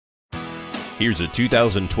Here's a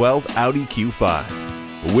 2012 Audi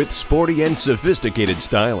Q5. With sporty and sophisticated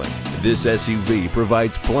styling, this SUV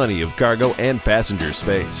provides plenty of cargo and passenger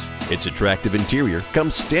space. Its attractive interior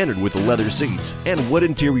comes standard with leather seats and wood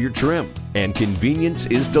interior trim, and convenience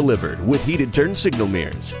is delivered with heated turn signal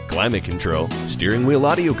mirrors, climate control, steering wheel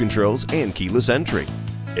audio controls, and keyless entry.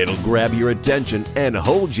 It'll grab your attention and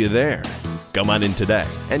hold you there. Come on in today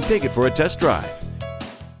and take it for a test drive.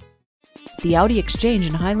 The Audi Exchange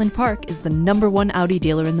in Highland Park is the #1 Audi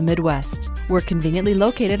dealer in the Midwest. We're conveniently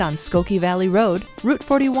located on Skokie Valley Road, Route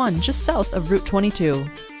 41, just south of Route 22.